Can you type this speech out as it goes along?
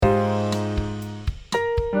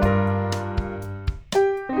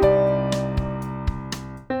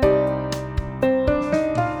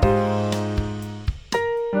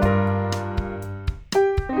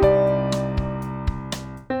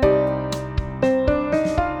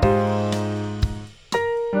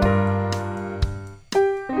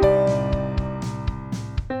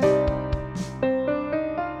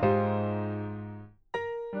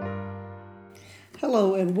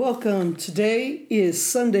welcome. Today is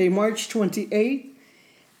Sunday, March 28th,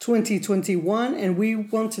 2021, and we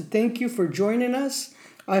want to thank you for joining us.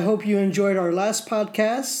 I hope you enjoyed our last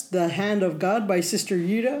podcast, The Hand of God by Sister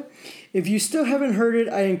Yuta. If you still haven't heard it,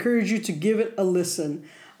 I encourage you to give it a listen.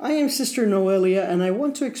 I am Sister Noelia, and I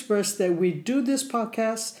want to express that we do this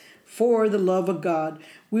podcast for the love of God.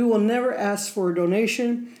 We will never ask for a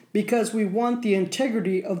donation because we want the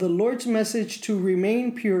integrity of the Lord's message to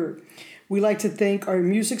remain pure. We like to thank our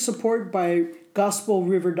music support by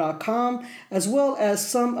GospelRiver.com, as well as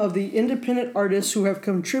some of the independent artists who have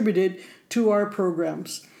contributed to our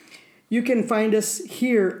programs. You can find us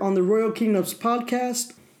here on the Royal Kingdoms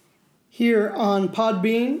podcast, here on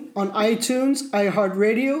Podbean, on iTunes,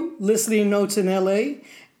 iHeartRadio, Listening Notes in LA,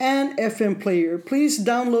 and FM Player. Please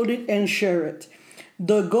download it and share it.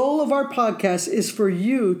 The goal of our podcast is for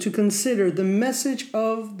you to consider the message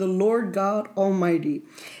of the Lord God Almighty.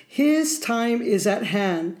 His time is at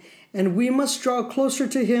hand, and we must draw closer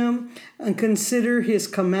to Him and consider His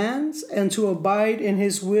commands and to abide in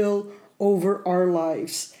His will over our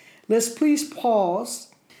lives. Let's please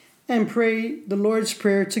pause and pray the Lord's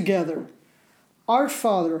Prayer together. Our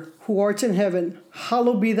Father, who art in heaven,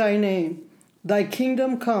 hallowed be thy name. Thy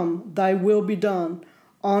kingdom come, thy will be done,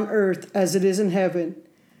 on earth as it is in heaven.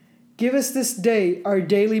 Give us this day our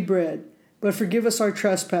daily bread, but forgive us our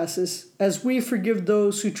trespasses, as we forgive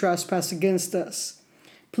those who trespass against us.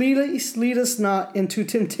 Please lead us not into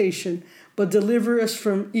temptation, but deliver us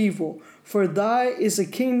from evil. For thy is the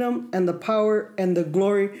kingdom and the power and the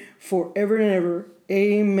glory forever and ever.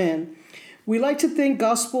 Amen. We like to thank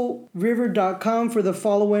GospelRiver.com for the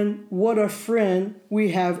following: What a friend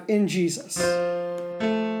we have in Jesus.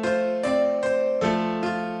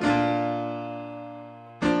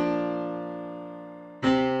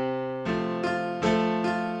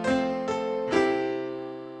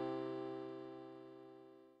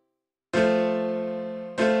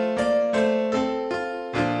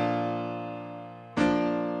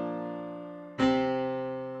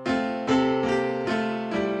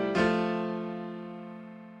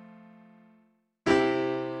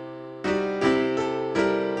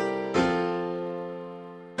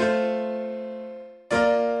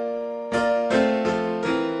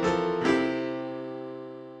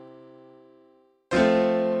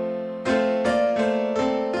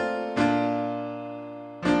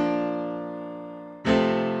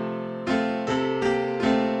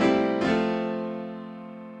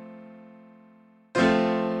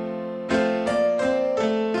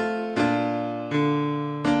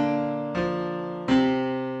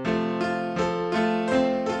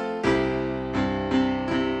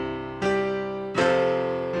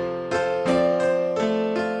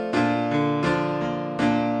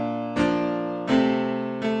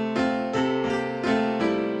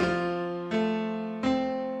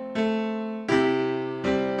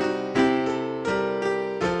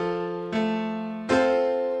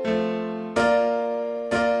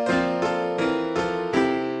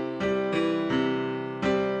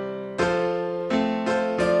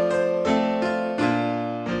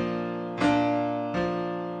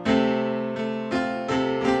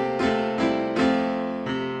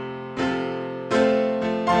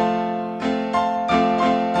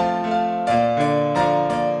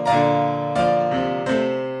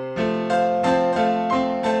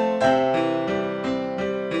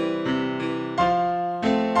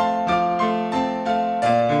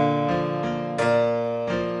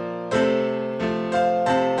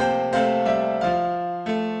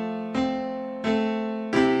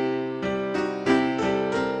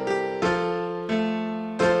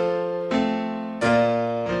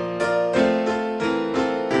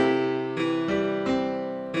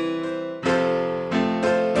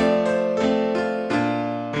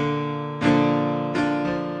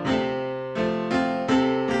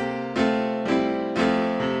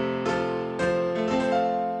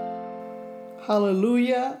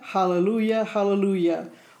 Hallelujah, hallelujah, hallelujah.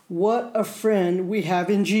 What a friend we have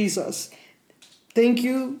in Jesus. Thank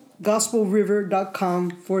you,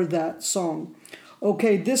 GospelRiver.com, for that song.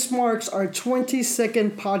 Okay, this marks our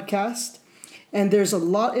 22nd podcast, and there's a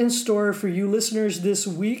lot in store for you listeners this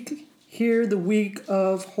week, here the week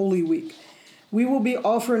of Holy Week. We will be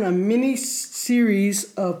offering a mini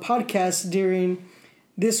series of podcasts during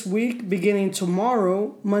this week, beginning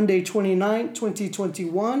tomorrow, Monday 29,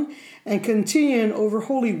 2021, and continuing over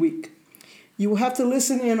Holy Week. You will have to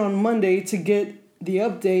listen in on Monday to get the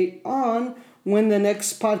update on when the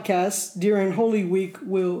next podcast during Holy Week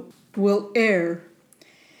will air.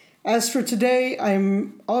 As for today,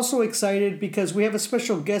 I'm also excited because we have a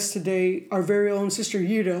special guest today. Our very own Sister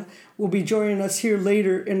Yuta will be joining us here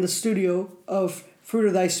later in the studio of Fruit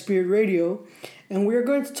of Thy Spirit Radio, and we're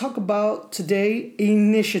going to talk about today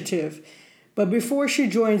initiative. But before she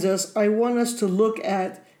joins us, I want us to look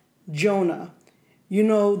at Jonah. You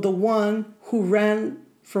know, the one who ran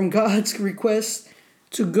from God's request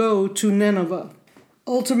to go to Nineveh.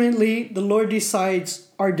 Ultimately, the Lord decides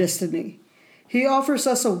our destiny. He offers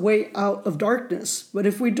us a way out of darkness, but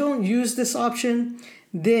if we don't use this option,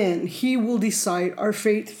 then He will decide our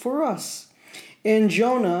fate for us. And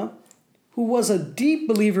Jonah, who was a deep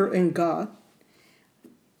believer in God,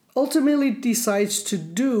 ultimately decides to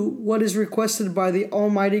do what is requested by the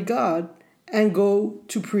Almighty God and go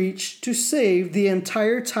to preach to save the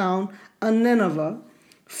entire town of Nineveh.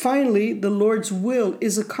 Finally, the Lord's will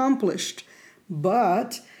is accomplished,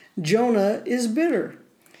 but Jonah is bitter.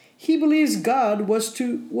 He believes God was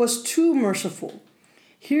too merciful.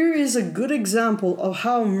 Here is a good example of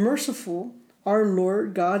how merciful our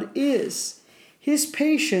Lord God is. His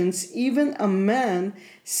patience, even a man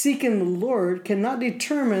seeking the Lord, cannot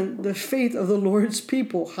determine the fate of the Lord's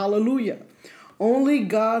people. Hallelujah. Only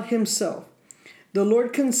God Himself. The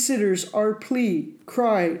Lord considers our plea,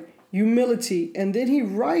 cry, humility, and then He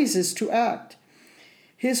rises to act.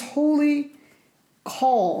 His holy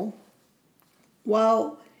call,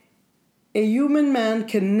 while a human man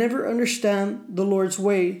can never understand the Lord's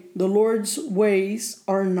way, the Lord's ways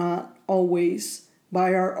are not always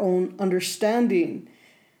by our own understanding.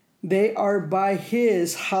 They are by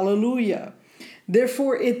His. Hallelujah.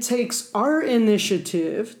 Therefore, it takes our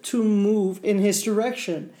initiative to move in His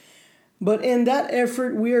direction. But in that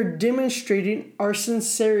effort, we are demonstrating our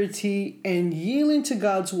sincerity and yielding to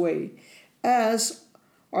God's way, as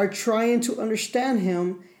are trying to understand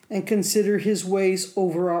Him and consider His ways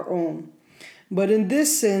over our own. But in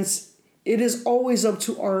this sense, it is always up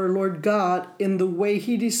to our Lord God in the way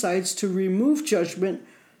He decides to remove judgment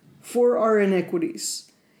for our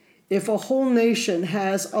iniquities. If a whole nation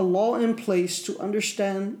has a law in place to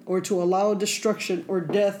understand or to allow destruction or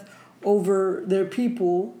death over their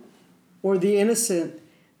people or the innocent,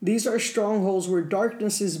 these are strongholds where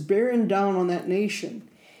darkness is bearing down on that nation.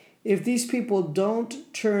 If these people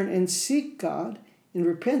don't turn and seek God in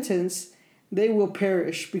repentance, they will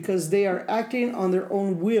perish because they are acting on their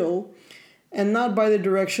own will and not by the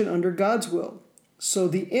direction under God's will. So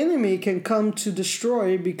the enemy can come to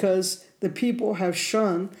destroy because the people have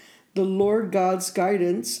shunned the Lord God's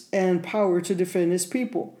guidance and power to defend His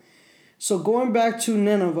people. So going back to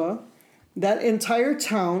Nineveh, that entire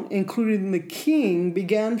town, including the king,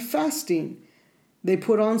 began fasting. They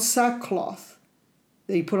put on sackcloth.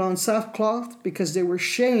 They put on sackcloth because they were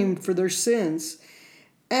shamed for their sins,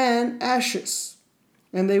 and ashes.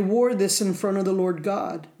 And they wore this in front of the Lord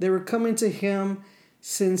God. They were coming to Him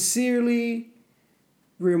sincerely,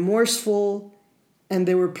 remorseful, and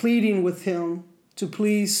they were pleading with Him to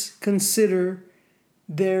please consider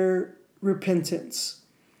their repentance.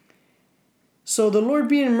 So the Lord,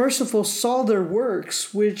 being merciful, saw their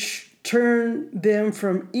works, which turned them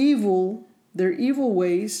from their evil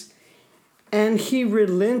ways, and He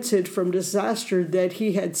relented from disaster that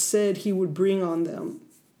He had said He would bring on them,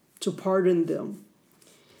 to pardon them.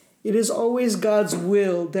 It is always God's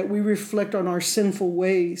will that we reflect on our sinful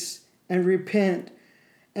ways and repent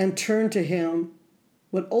and turn to Him,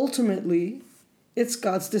 but ultimately, it's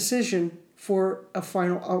God's decision for a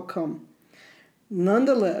final outcome.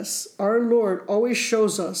 Nonetheless, our Lord always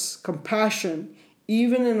shows us compassion,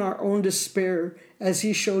 even in our own despair, as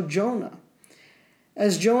He showed Jonah.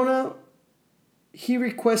 As Jonah, he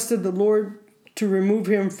requested the Lord to remove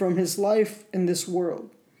him from his life in this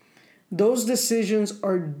world. Those decisions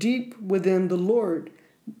are deep within the Lord.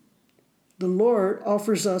 The Lord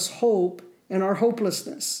offers us hope in our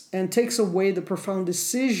hopelessness and takes away the profound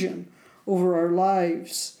decision over our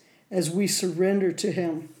lives as we surrender to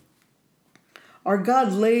Him. Our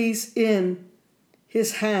God lays in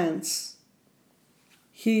His hands.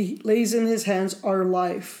 He lays in His hands our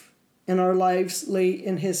life, and our lives lay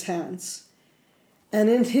in His hands. And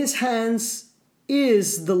in His hands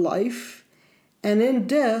is the life, and in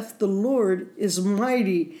death the Lord is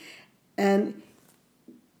mighty, and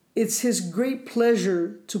it's His great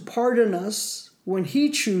pleasure to pardon us when He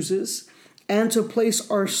chooses and to place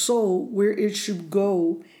our soul where it should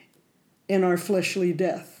go in our fleshly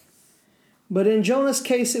death. But in Jonah's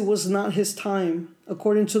case, it was not his time,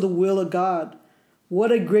 according to the will of God.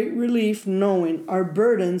 What a great relief knowing our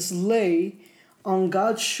burdens lay on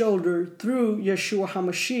God's shoulder through Yeshua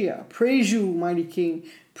HaMashiach. Praise you, mighty King.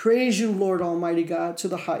 Praise you, Lord Almighty God, to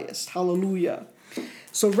the highest. Hallelujah.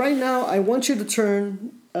 So right now, I want you to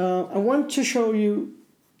turn, I want to show you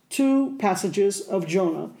two passages of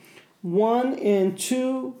Jonah. One in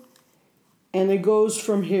 2 And it goes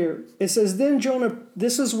from here. It says, then Jonah,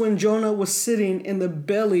 this is when Jonah was sitting in the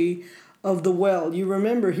belly of the well. You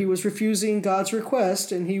remember he was refusing God's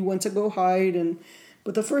request and he went to go hide.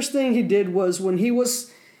 But the first thing he did was when he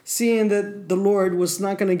was seeing that the Lord was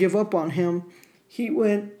not going to give up on him,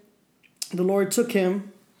 the Lord took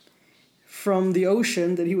him from the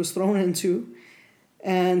ocean that he was thrown into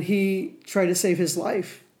and he tried to save his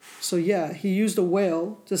life. So yeah, he used a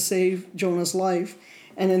whale to save Jonah's life.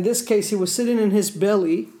 And in this case, he was sitting in his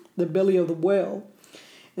belly, the belly of the whale.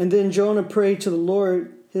 And then Jonah prayed to the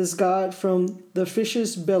Lord, his God, from the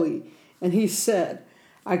fish's belly. And he said,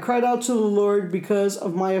 I cried out to the Lord because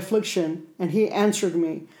of my affliction, and he answered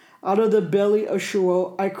me. Out of the belly of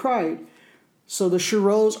Sheol I cried. So the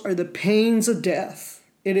Sheol are the pains of death.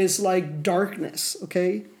 It is like darkness,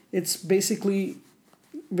 okay? It's basically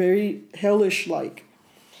very hellish-like.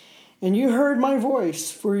 And you heard my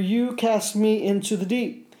voice, for you cast me into the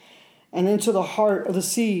deep, and into the heart of the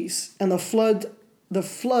seas, and the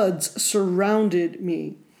floods surrounded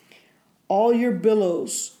me. All your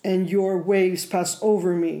billows and your waves passed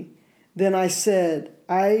over me. Then I said,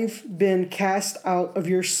 I've been cast out of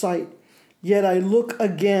your sight, yet I look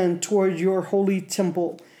again toward your holy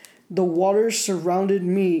temple. The waters surrounded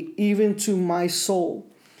me, even to my soul.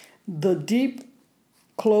 The deep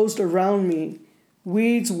closed around me.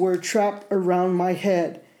 Weeds were trapped around my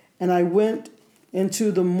head, and I went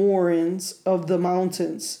into the moorings of the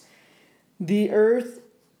mountains. The earth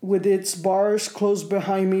with its bars closed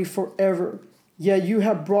behind me forever. Yet you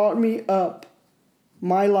have brought me up,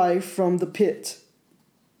 my life, from the pit.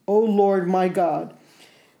 O Lord my God,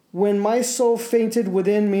 when my soul fainted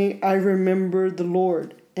within me, I remembered the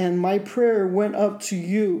Lord, and my prayer went up to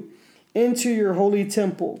you into your holy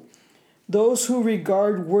temple. Those who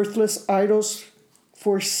regard worthless idols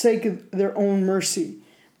forsake their own mercy,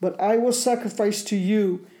 but I will sacrifice to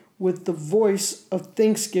you with the voice of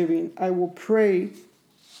thanksgiving. I will pay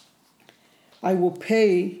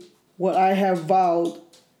what I have vowed.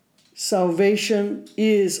 Salvation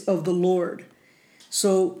is of the Lord.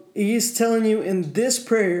 So he is telling you in this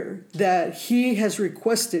prayer that he has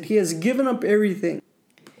requested, he has given up everything.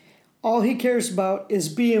 All he cares about is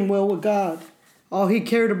being well with God. All he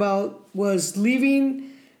cared about was leaving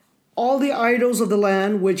all the idols of the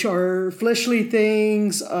land, which are fleshly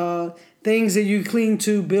things, things that you cling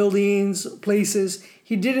to, buildings, places.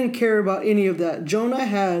 He didn't care about any of that. Jonah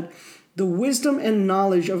had the wisdom and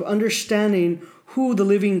knowledge of understanding who the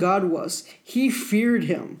living God was. He feared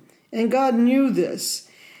him, and God knew this.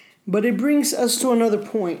 But it brings us to another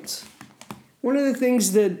point. One of the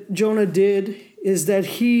things that Jonah did is that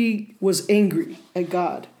he was angry at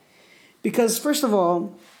God. Because first of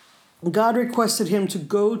all, God requested him to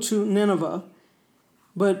go to Nineveh,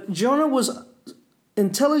 but Jonah was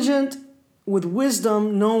intelligent with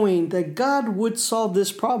wisdom, knowing that God would solve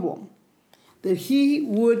this problem, that he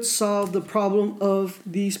would solve the problem of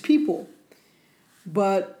these people.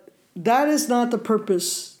 But that is not the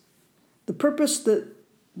purpose. The purpose that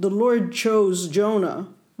the Lord chose Jonah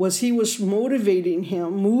was he was motivating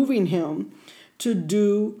him, moving him to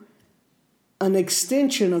do an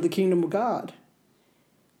extension of the kingdom of God.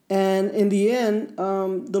 And in the end,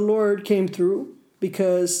 the Lord came through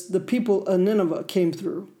because the people of Nineveh came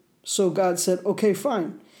through. So God said, okay,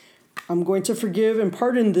 fine. I'm going to forgive and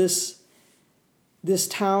pardon this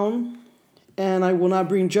town, and I will not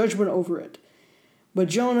bring judgment over it. But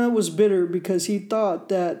Jonah was bitter because he thought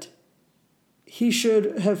that he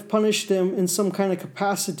should have punished them in some kind of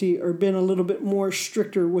capacity or been a little bit more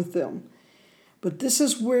stricter with them. But this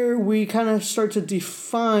is where we kind of start to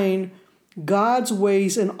define God's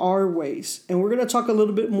ways and our ways. And we're going to talk a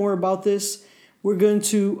little bit more about this. We're going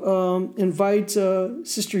to invite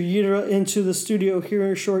Sister Yira into the studio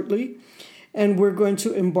here shortly. And we're going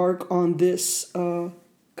to embark on this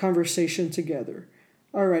conversation together.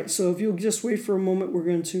 All right, so if you'll just wait for a moment, we're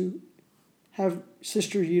going to have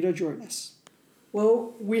Sister Yira join us.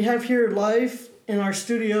 Well, we have here live in our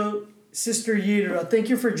studio Sister Yira. Thank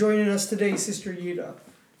you for joining us today, Sister Yira.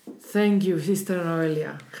 Thank you, Sister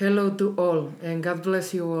Noelia. Hello to all, and God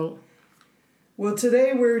bless you all. Well,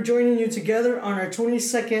 today we're joining you together on our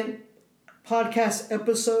 22nd podcast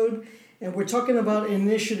episode, and we're talking about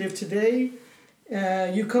initiative today.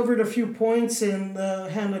 You covered a few points in the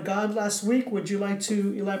Hand of God last week. Would you like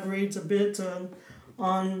to elaborate a bit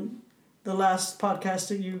on the last podcast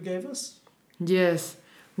that you gave us? Yes.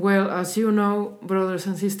 Well, as you know, brothers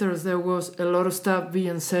and sisters, there was a lot of stuff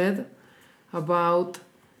being said about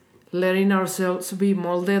letting ourselves be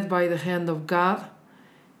molded by the hand of God,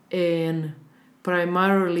 and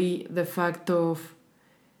primarily the fact of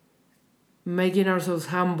making ourselves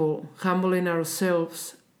humbling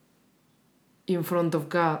ourselves in front of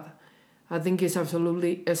God. I think it's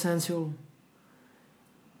absolutely essential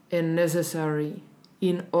and necessary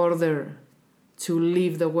in order to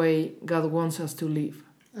live the way God wants us to live.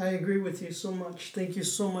 I agree with you so much. Thank you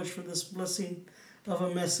so much for this blessing of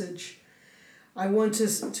a message. I want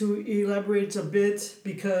to elaborate a bit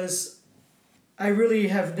because I really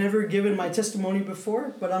have never given my testimony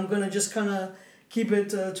before, but I'm going to just kind of keep it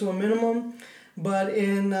to a minimum. But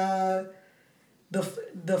in the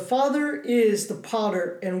Father is the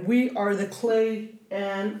potter and we are the clay.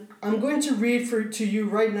 And I'm going to read to you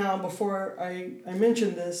right now before I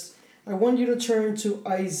mention this. I want you to turn to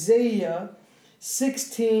Isaiah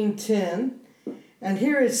 16:10. And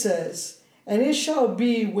here it says, "And it shall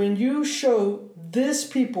be when you show this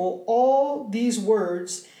people all these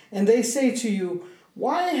words, and they say to you,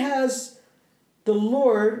 why has the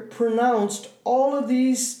Lord pronounced all of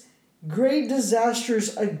these great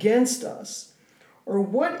disasters against us? Or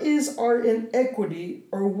what is our iniquity,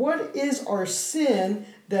 or what is our sin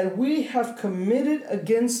that we have committed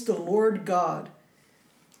against the Lord God?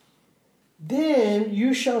 Then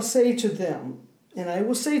you shall say to them," and I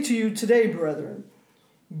will say to you today, brethren,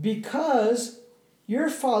 "because your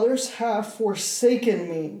fathers have forsaken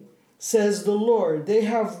me, says the Lord. They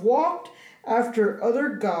have walked after other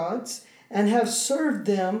gods and have served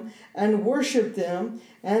them and worshipped them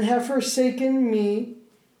and have forsaken me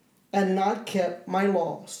and not kept my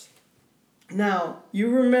laws." Now, you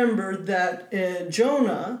remember that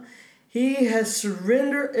Jonah, he has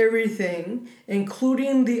surrendered everything,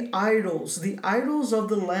 including the idols of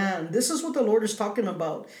the land. This is what the Lord is talking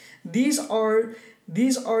about. These are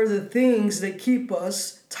the things that keep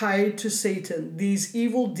us tied to Satan. These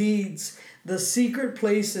evil deeds, the secret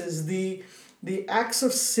places, the acts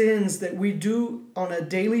of sins that we do on a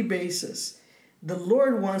daily basis. The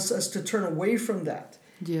Lord wants us to turn away from that.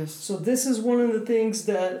 Yes. So this is one of the things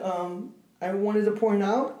that I wanted to point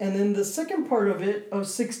out. And then the second part of it, of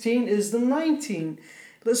 16, is the 19.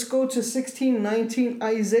 Let's go to 16:19,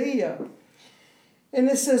 Isaiah. And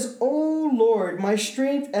it says, "O Lord, my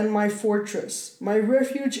strength and my fortress, my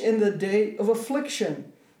refuge in the day of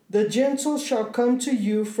affliction. The gentle shall come to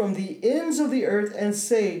you from the ends of the earth and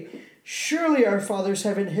say, surely our fathers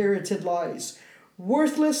have inherited lies,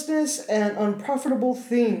 worthlessness and unprofitable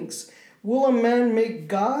things. Will a man make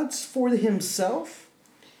gods for himself,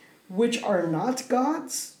 which are not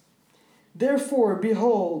gods? Therefore,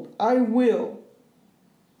 behold, I will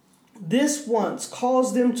this once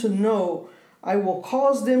cause them to know, I will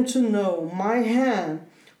cause them to know my hand,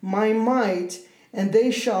 my might, and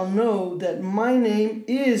they shall know that my name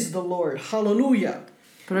is the Lord." Hallelujah.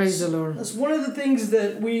 Praise the Lord. That's one of the things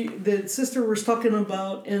that Sister was talking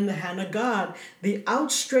about in the hand of God, the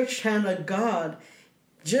outstretched hand of God.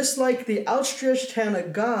 Just like the outstretched hand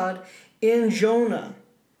of God in Jonah.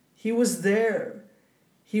 He was there.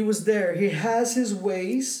 He was there. He has his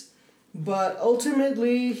ways, but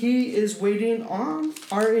ultimately he is waiting on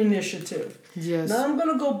our initiative. Yes. Now I'm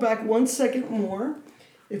going to go back 1 second more,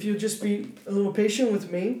 if you'll just be a little patient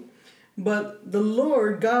with me. But the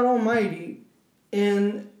Lord God Almighty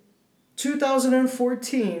in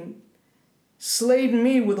 2014 slayed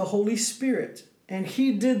me with the Holy Spirit. And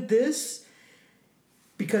he did this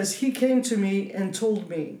because he came to me and told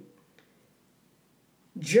me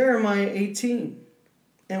Jeremiah 18.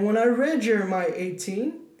 And when I read Jeremiah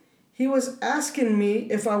 18, he was asking me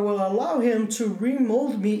if I will allow him to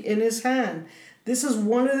remold me in his hand. This is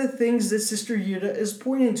one of the things that Sister Yuda is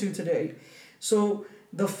pointing to today. So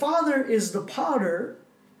the Father is the potter,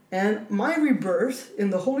 and my rebirth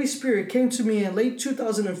in the Holy Spirit came to me in late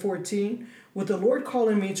 2014 with the Lord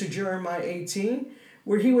calling me to Jeremiah 18,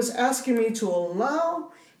 where he was asking me to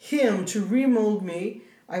allow him to remold me.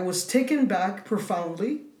 I was taken back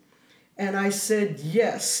profoundly, and I said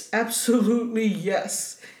yes, absolutely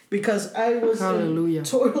yes, because I was Hallelujah. in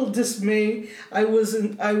total dismay. I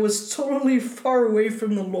was totally far away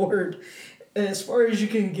from the Lord, as far as you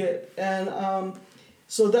can get, and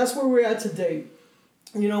so that's where we're at today.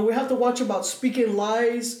 You know, we have to watch about speaking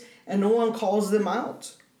lies, and no one calls them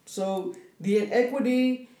out. So the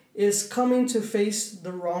inequity is coming to face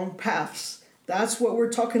the wrong paths. That's what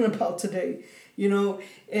we're talking about today. You know,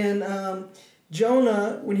 and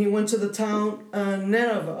Jonah, when he went to the town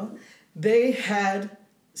Nineveh, they had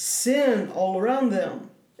sin all around them.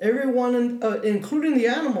 Everyone, including the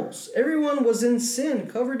animals, everyone was in sin,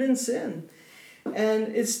 covered in sin. And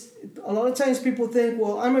it's a lot of times people think,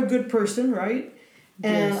 well, I'm a good person, right?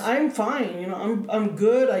 And yes. I'm fine. You know, I'm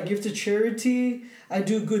good. I give to charity. I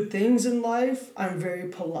do good things in life. I'm very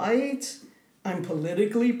polite. I'm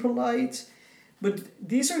politically polite. But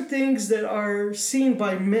these are things that are seen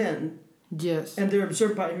by men. Yes. And they're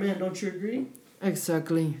observed by men. Don't you agree?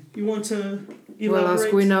 Exactly. You want to Well, elaborate?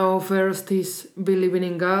 as we know, first is believing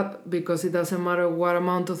in God, because it doesn't matter what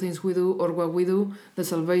amount of things we do or what we do, the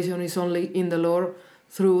salvation is only in the Lord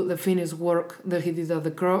through the finished work that He did at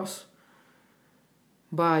the cross,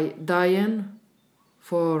 by dying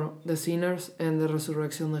for the sinners and the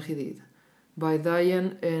resurrection that He did, by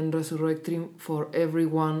dying and resurrecting for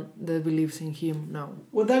everyone that believes in Him now.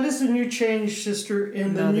 Well, that is the new change, sister,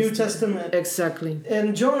 in the That New is- Testament. Exactly.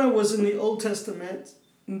 And Jonah was in the Old Testament,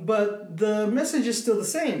 but the message is still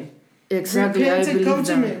the same. Exactly, Repent I and believe come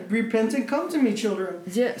to me. that. Repent and come to me, children.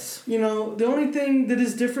 Yes, You know, the only thing that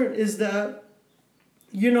is different is that,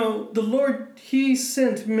 you know, the Lord, He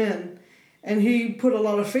sent men and He put a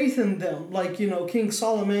lot of faith in them. Like, you know, King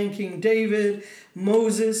Solomon, King David,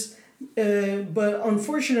 Moses. But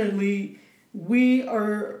unfortunately, we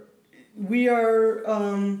are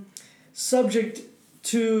subject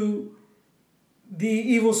to the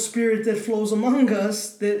evil spirit that flows among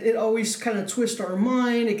us, that it always kind of twists our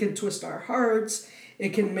mind, it can twist our hearts, it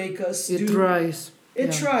can make us it tries. It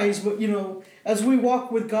Yeah. tries, but you know, as we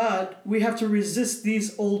walk with God, we have to resist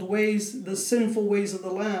these old ways, the sinful ways of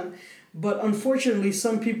the land. But unfortunately,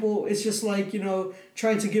 some people, it's just like, you know,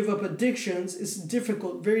 trying to give up addictions. It's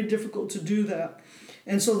difficult, very difficult to do that.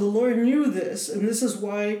 And so the Lord knew this, and this is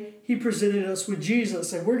why He presented us with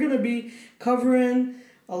Jesus. And we're going to be covering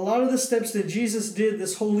a lot of the steps that Jesus did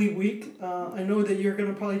this Holy Week. I know that you're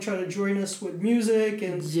going to probably try to join us with music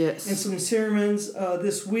and Yes. some sermons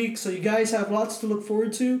this week. So you guys have lots to look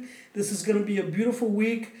forward to. This is going to be a beautiful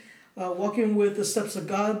week, walking with the steps of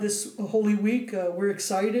God this Holy Week. We're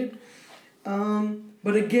excited.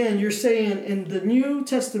 But again, you're saying in the New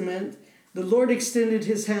Testament, the Lord extended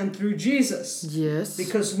His hand through Jesus. Yes.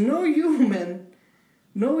 Because no human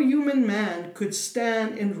man could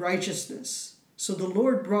stand in righteousness. So the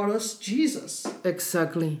Lord brought us Jesus.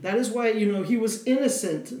 Exactly. That is why, you know, He was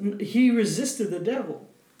innocent. He resisted the devil.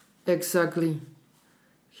 Exactly.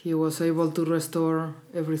 He was able to restore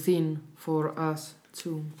everything for us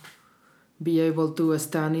to be able to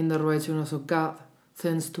stand in the righteousness of God,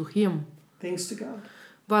 thanks to Him. Thanks to God.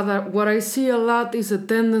 But what I see a lot is a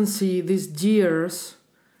tendency these years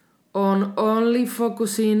on only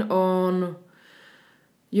focusing on,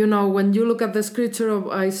 you know, when you look at the scripture of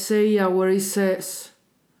Isaiah where it says,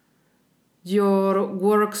 your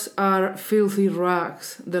works are filthy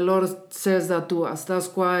rags. The Lord says that to us. That's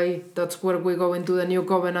where we go into the new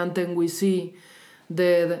covenant and we see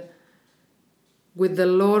that with the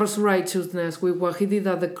Lord's righteousness, with what He did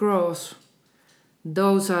at the cross,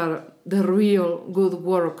 those are the real good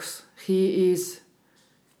works. He is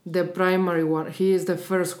the primary one. He is the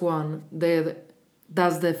first one that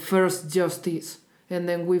does the first justice, and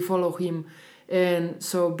then we follow Him. And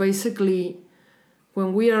so basically,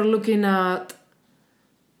 when we are looking at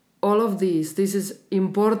all of this is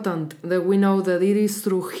important that we know that it is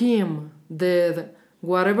through Him that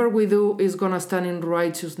whatever we do is going to stand in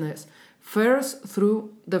righteousness. First,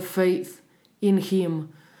 through the faith in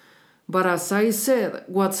Him. But as I said,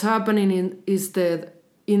 what's happening is that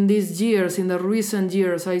in these years, in the recent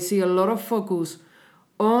years, I see a lot of focus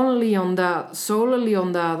only on that, solely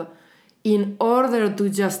on that, in order to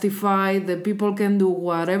justify that people can do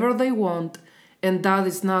whatever they want, and that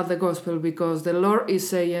is not the gospel, because the Lord is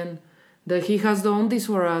saying that He has done this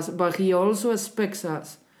for us, but He also expects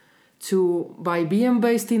us to, by being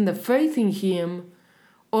based in the faith in Him,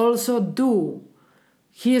 also do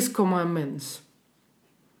His commandments.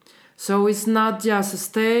 So it's not just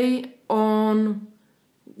stay on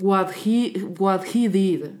what he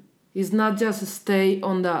did. It's not just stay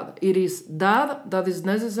on that. It is that is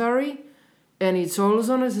necessary, and it's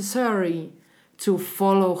also necessary to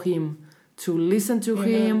follow Him, to listen to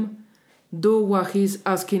Him, do what He's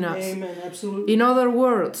asking us. Amen. Absolutely. In other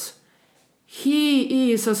words,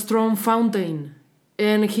 He is a strong fountain,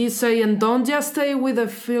 and He's saying, don't just stay with the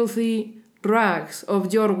filthy rags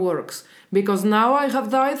of your works, because now I have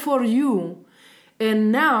died for you,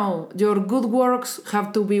 and now your good works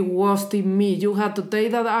have to be washed in me. You have to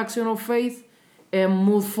take that action of faith and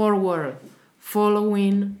move forward,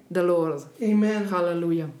 following the Lord. Amen.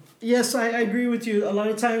 Hallelujah. Yes, I agree with you. A lot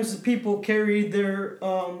of times people carry their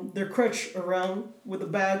crutch around with a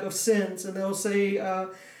bag of sins, and they'll say,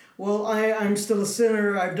 well, I'm still a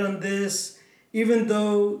sinner, I've done this, even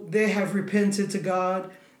though they have repented to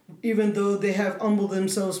God, even though they have humbled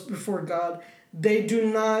themselves before God, they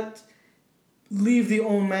do not leave the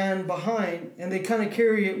old man behind, and they kind of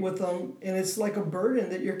carry it with them, and it's like a burden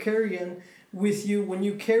that you're carrying with you when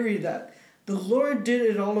you carry that. The Lord did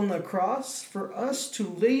it all on the cross for us to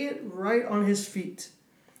lay it right on His feet,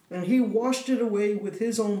 and He washed it away with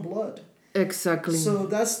His own blood. Exactly. So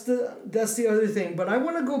that's the other thing. But I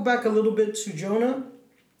want to go back a little bit to Jonah,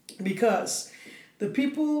 because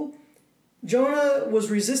Jonah was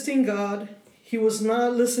resisting God. He was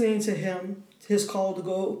not listening to his call to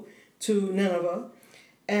go to Nineveh,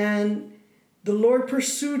 and the Lord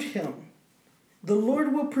pursued him. The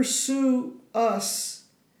Lord will pursue us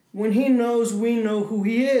when He knows we know who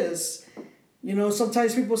He is. You know,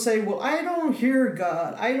 sometimes people say, well, I don't hear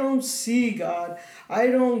God. I don't see God. I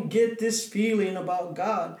don't get this feeling about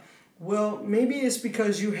God. Well, maybe it's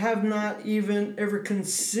because you have not even ever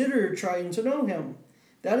considered trying to know Him.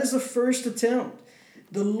 That is the first attempt.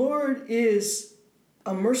 The Lord is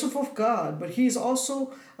a merciful God, but He's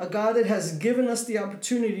also a God that has given us the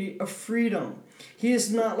opportunity of freedom. He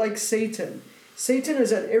is not like Satan. Satan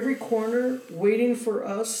is at every corner waiting for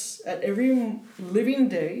us at every living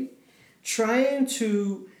day, trying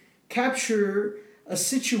to capture a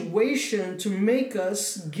situation to make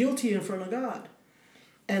us guilty in front of God.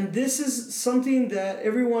 And this is something that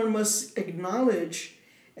everyone must acknowledge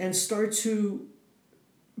and start to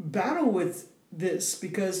battle with this,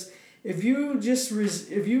 because if you just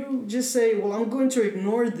say, well, I'm going to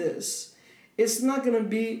ignore this, it's not going to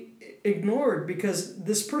be ignored, because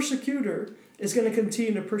this persecutor is going to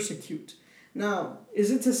continue to persecute. Now,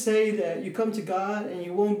 is it to say that you come to God and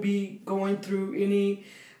you won't be going through any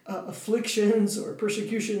afflictions or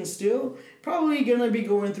persecution still? Probably going to be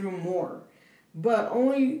going through more. But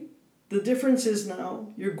only the difference is now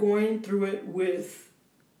you're going through it with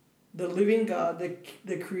the living God,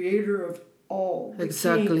 the creator of all.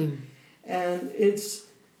 Exactly. King. And it's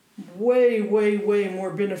way, way, way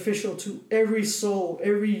more beneficial to every soul,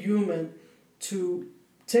 every human, to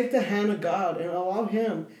take the hand of God and allow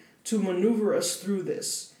Him to maneuver us through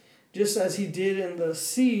this. Just as He did in the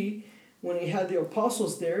sea when He had the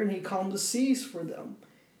apostles there and He calmed the seas for them.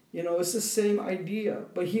 You know, it's the same idea.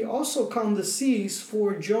 But He also calmed the seas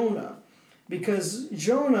for Jonah, because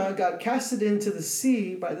Jonah got casted into the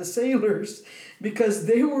sea by the sailors because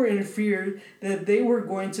they were in fear that they were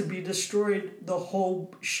going to be destroyed, the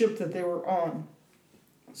whole ship that they were on.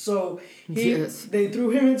 So they threw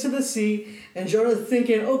him into the sea, and Jonah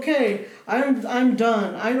thinking, okay, I'm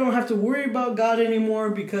done. I don't have to worry about God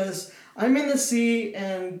anymore because I'm in the sea,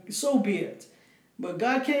 and so be it. But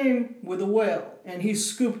God came with a whale, and He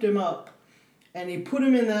scooped him up, and He put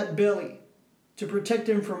him in that belly to protect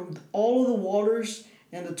him from all of the waters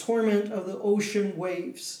and the torment of the ocean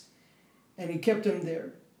waves. And He kept him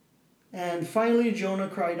there. And finally Jonah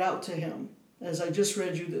cried out to Him, as I just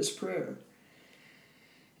read you this prayer.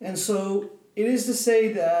 And so it is to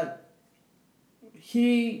say that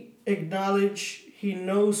he acknowledged, he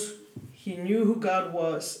knew who God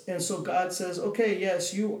was. And so God says, okay,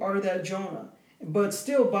 yes, you are that Jonah. But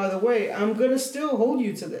still, by the way, I'm going to still hold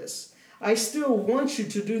you to this. I still want you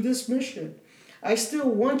to do this mission. I still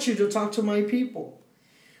want you to talk to my people.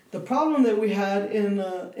 The problem that we had in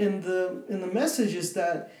the message is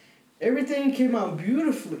that everything came out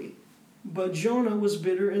beautifully, but Jonah was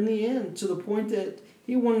bitter in the end, to the point that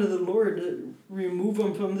he wanted the Lord to remove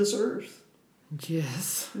him from this earth.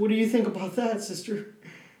 Yes. What do you think about that, sister?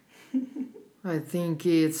 I think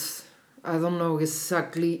I don't know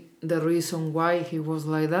exactly the reason why he was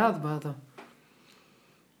like that, but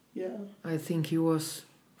yeah, I think he was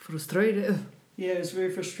frustrated. Yeah, he was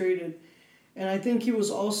very frustrated. And I think he was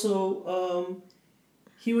also,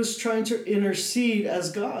 he was trying to intercede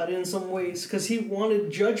as God in some ways, because he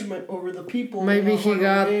wanted judgment over the people. Maybe he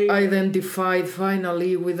got identified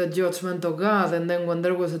finally with the judgment of God, and then when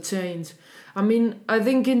there was a change. I mean, I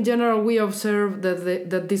think in general we observed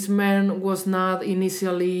that this man was not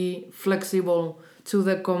initially flexible to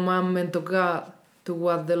the commandment of God, to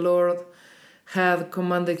what the Lord had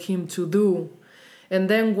commanded him to do. And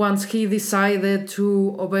then once he decided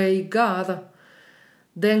to obey God,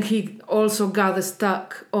 then he also got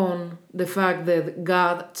stuck on the fact that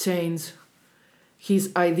God changed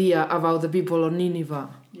His idea about the people of Nineveh.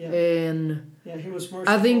 Yeah. And he was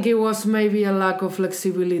merciful. I think it was maybe a lack of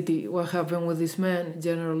flexibility, what happened with this man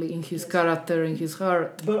generally in his character, in his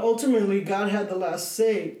heart. But ultimately, God had the last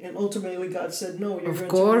say, and ultimately God said, no, you're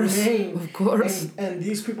going to remain. Of course. And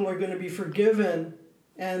these people are going to be forgiven,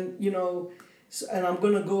 and, and I'm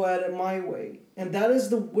going to go at it my way. And that is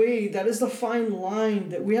the way, that is the fine line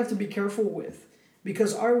that we have to be careful with,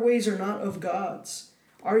 because our ways are not of God's.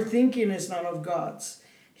 Our thinking is not of God's.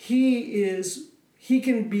 He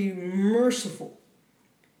can be merciful,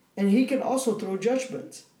 and He can also throw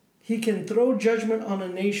judgment. He can throw judgment on a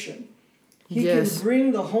nation. He can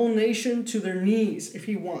bring the whole nation to their knees if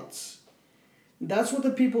He wants. That's what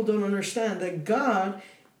the people don't understand, that God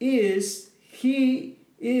He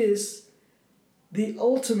is the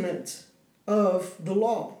ultimate of the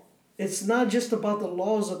law. It's not just about the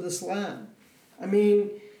laws of this land. I mean,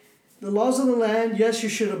 the laws of the land, yes, you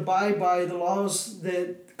should abide by the laws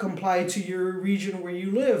that comply to your region where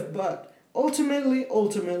you live, but ultimately,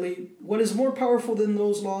 what is more powerful than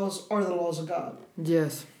those laws are the laws of God.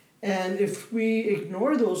 Yes. And if we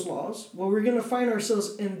ignore those laws, well, we're going to find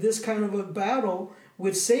ourselves in this kind of a battle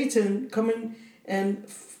with Satan coming and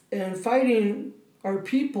fighting our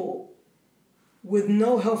people with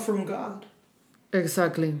no help from God.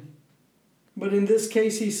 Exactly. But in this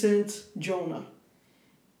case, he sent Jonah.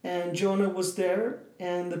 And Jonah was there,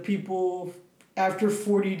 and the people, after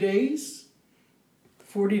 40 days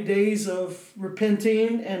of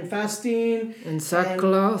repenting and fasting And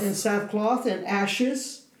sackcloth and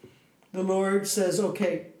ashes, the Lord says,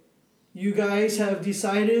 okay, you guys have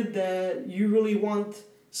decided that you really want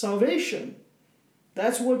salvation.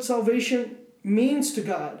 That's what salvation means to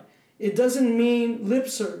God. It doesn't mean lip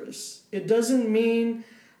service. It doesn't mean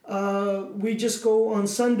we just go on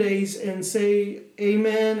Sundays and say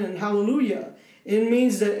amen and hallelujah. It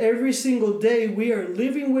means that every single day we are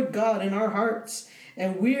living with God in our hearts,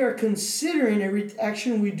 and we are considering every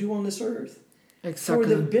action we do on this earth for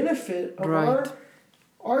the benefit of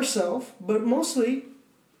ourself, but mostly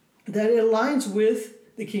that it aligns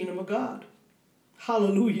with the kingdom of God.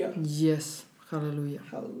 Hallelujah. Yes. Hallelujah.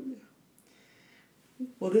 Hallelujah.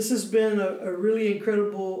 Well, this has been a really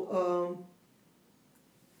incredible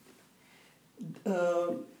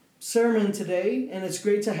sermon today, and it's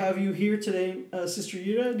great to have you here today, Sister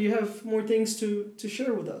Yuda. Do you have more things to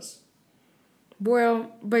share with us?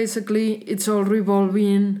 Well, basically, it's all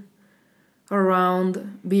revolving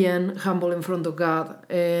around being humble in front of God.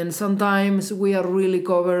 And sometimes we are really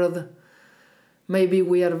covered, maybe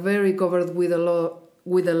we are very covered with a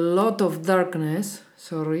lot of darkness,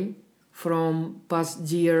 from past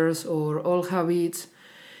years or old habits.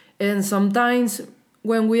 And sometimes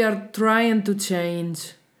when we are trying to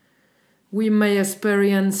change, we may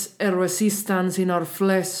experience a resistance in our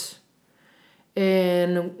flesh,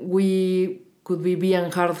 and we could be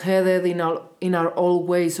being hard-headed in our old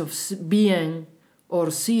ways of being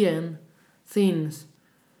or seeing things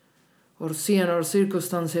or seeing our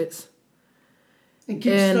circumstances. And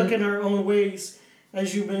keep stuck in our own ways,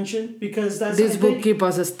 as you mentioned, because this book keep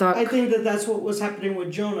us stuck. I think that's what was happening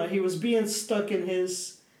with Jonah. He was being stuck in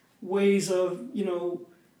his ways of,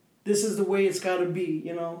 this is the way it's got to be,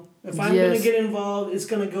 If I'm going to get involved, it's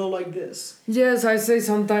going to go like this. Yes, I say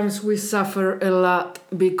sometimes we suffer a lot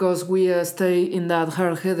because we stay in that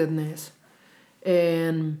hard-headedness.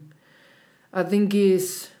 And I think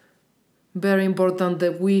it's very important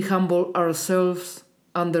that we humble ourselves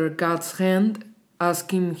under God's hand,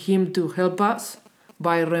 asking Him to help us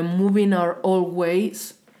by removing our old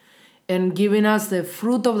ways and giving us the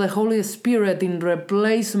fruit of the Holy Spirit in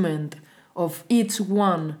replacement of each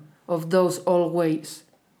one of those old ways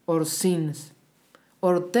or sins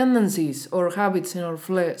or tendencies or habits in our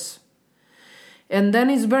flesh. And then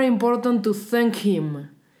it's very important to thank Him.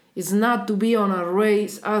 It's not to be on a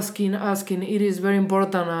race asking. It is very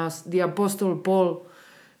important, as the Apostle Paul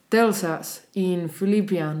tells us in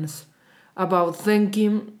Philippians, about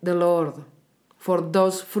thanking the Lord for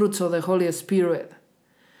those fruits of the Holy Spirit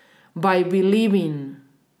by believing,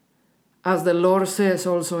 as the Lord says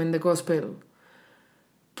also in the Gospel.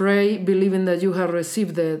 Pray, believing that you have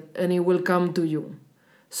received it, and it will come to you.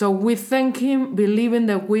 So we thank Him, believing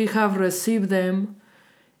that we have received them,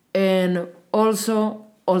 and also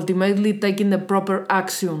ultimately taking the proper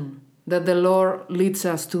action that the Lord leads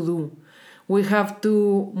us to do. We have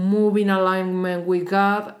to move in alignment with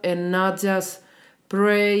God and not just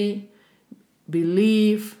pray,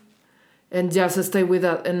 believe, and just stay with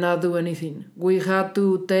that and not do anything. We have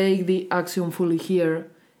to take the action fully here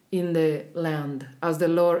in the land, as the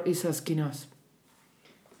Lord is asking us.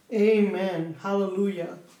 Amen.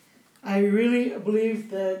 Hallelujah. I really believe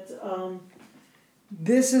that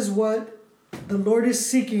this is what the Lord is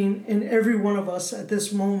seeking in every one of us at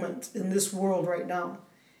this moment, in this world right now.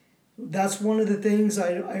 That's one of the things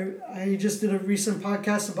I just did a recent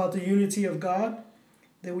podcast about the unity of God,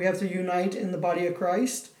 that we have to unite in the body of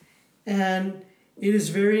Christ. And it is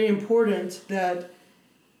very important that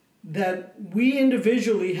we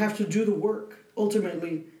individually have to do the work,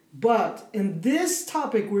 ultimately. But in this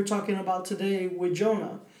topic we're talking about today with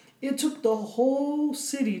Jonah, it took the whole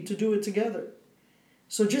city to do it together.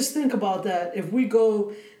 So just think about that. If we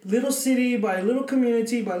go little city by little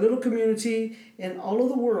community in all of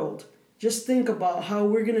the world, just think about how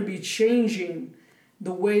we're going to be changing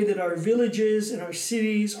the way that our villages and our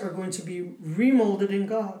cities are going to be remolded in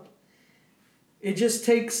God. It just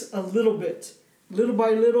takes a little bit, little by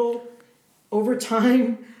little, over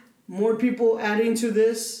time. more people adding to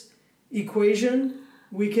this equation,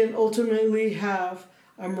 we can ultimately have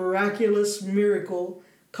a miraculous miracle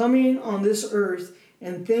coming on this earth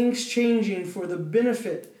and things changing for the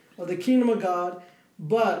benefit of the kingdom of God,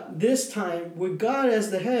 but this time with God as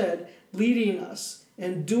the head leading us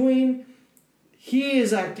and doing, He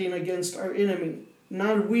is acting against our enemy,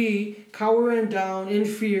 not we cowering down in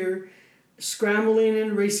fear, scrambling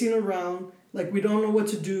and racing around like we don't know what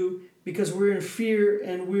to do because we're in fear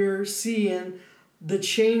and we're seeing the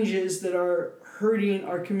changes that are hurting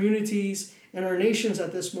our communities and our nations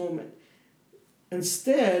at this moment.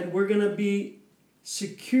 Instead, we're going to be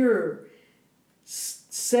secure,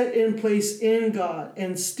 set in place in God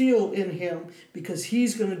and still in Him because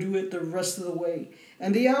He's going to do it the rest of the way.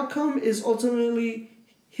 And the outcome is ultimately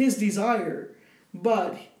His desire,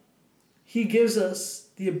 but He gives us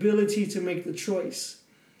the ability to make the choice.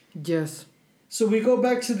 Yes. So we go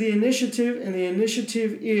back to the initiative, and the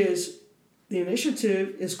initiative is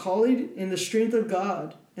calling in the strength of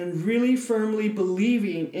God and really firmly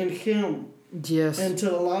believing in Him. Yes. And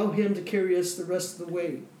to allow Him to carry us the rest of the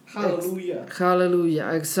way. Hallelujah. Hallelujah,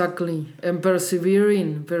 exactly. And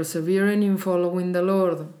persevering in following the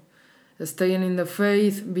Lord. Staying in the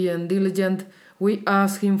faith, being diligent. We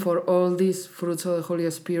ask Him for all these fruits of the Holy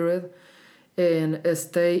Spirit and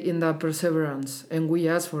stay in that perseverance. And we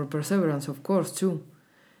ask for perseverance, of course, too.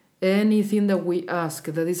 Anything that we ask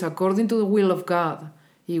that is according to the will of God,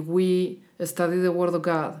 if we study the Word of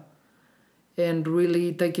God and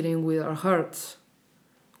really take it in with our hearts,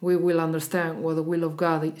 we will understand what the will of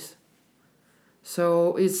God is.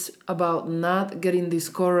 So it's about not getting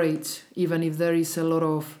discouraged, even if there is a lot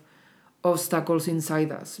of obstacles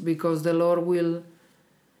inside us, because the Lord will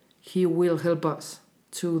help us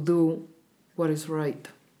to do what is right.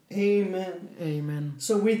 Amen. Amen.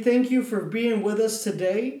 So we thank you for being with us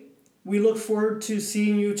today. We look forward to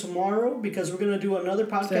seeing you tomorrow because we're going to do another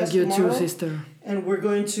podcast tomorrow. Thank you too, sister. And we're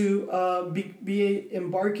going to be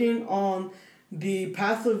embarking on the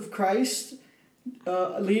path of Christ,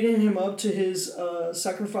 leading Him up to His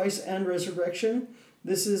sacrifice and resurrection.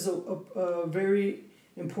 This is a very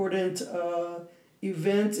important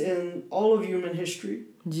event in all of human history.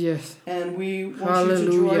 Yes. And we want you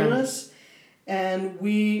to join us. And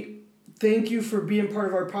we thank you for being part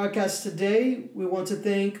of our podcast today. We want to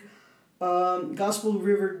thank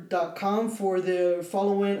gospelriver.com for the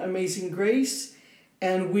following Amazing Grace.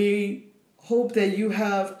 And we hope that you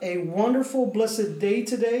have a wonderful, blessed day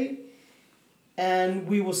today. And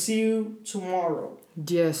we will see you tomorrow.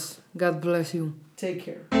 Yes. God bless you. Take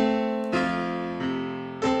care.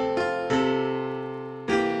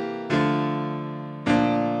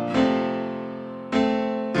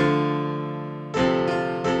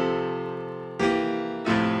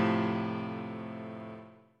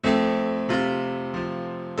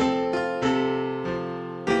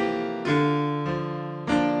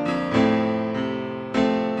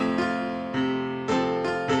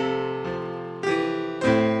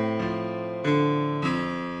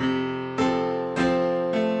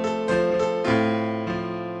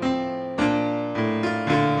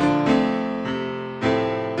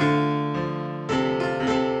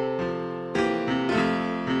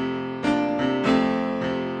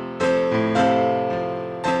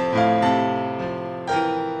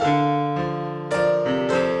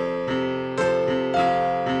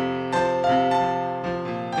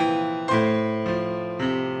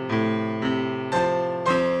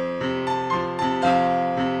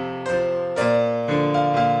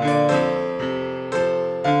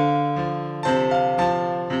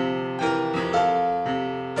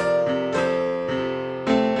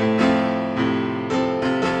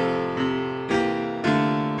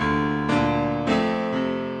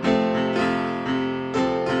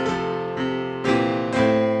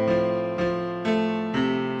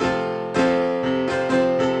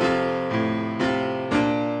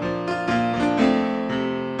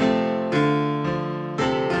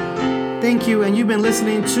 Thank you, and you've been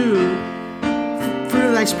listening to Fruit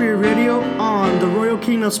of Thy Spirit Radio on the Royal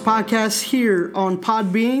Kingdoms podcast here on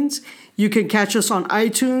Podbeans. You can catch us on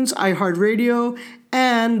iTunes, iHeartRadio,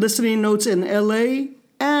 and listening notes in LA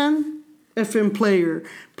and FM Player.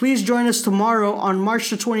 Please join us tomorrow on March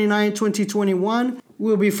the 29th, 2021.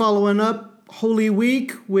 We'll be following up Holy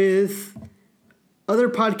Week with other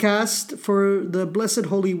podcasts for the Blessed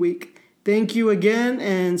Holy Week. Thank you again,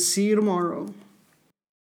 and see you tomorrow.